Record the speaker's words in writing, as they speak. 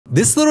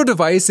This little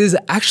device is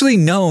actually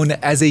known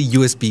as a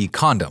USB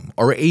condom,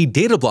 or a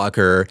data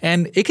blocker,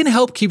 and it can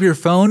help keep your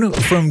phone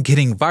from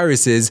getting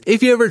viruses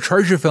if you ever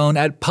charge your phone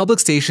at public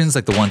stations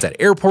like the ones at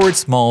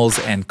airports, malls,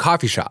 and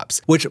coffee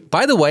shops, which,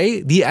 by the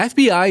way, the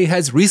FBI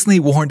has recently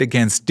warned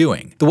against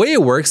doing. The way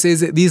it works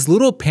is these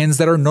little pins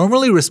that are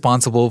normally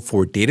responsible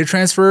for data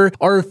transfer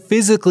are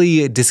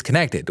physically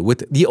disconnected,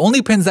 with the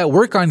only pins that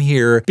work on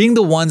here being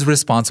the ones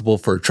responsible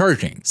for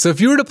charging. So if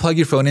you were to plug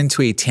your phone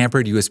into a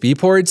tampered USB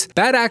port,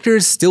 bad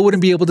actors still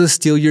wouldn't be able to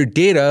steal your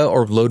data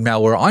or load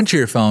malware onto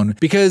your phone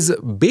because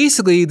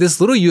basically this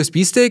little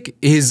USB stick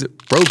is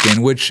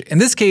broken, which in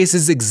this case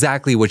is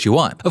exactly what you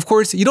want. Of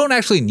course, you don't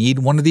actually need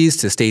one of these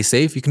to stay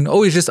safe. You can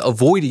always just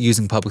avoid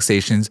using public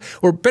stations,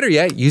 or better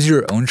yet, use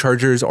your own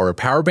chargers or a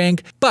power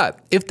bank. But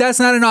if that's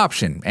not an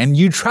option and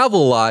you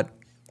travel a lot,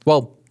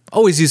 well,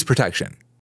 always use protection.